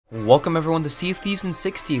Welcome everyone to Sea of Thieves in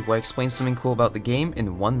 60, where I explain something cool about the game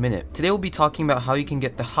in 1 minute. Today we'll be talking about how you can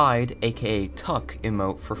get the hide, aka tuck,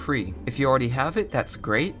 emote for free. If you already have it, that's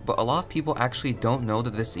great, but a lot of people actually don't know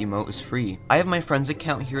that this emote is free. I have my friend's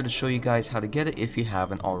account here to show you guys how to get it if you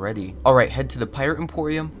haven't already. Alright, head to the Pirate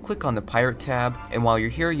Emporium, click on the Pirate tab, and while you're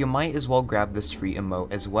here you might as well grab this free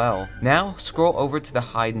emote as well. Now, scroll over to the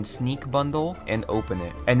hide and sneak bundle and open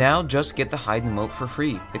it. And now just get the hide emote for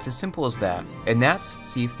free. It's as simple as that. And that's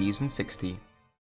Sea of Thieves in 60.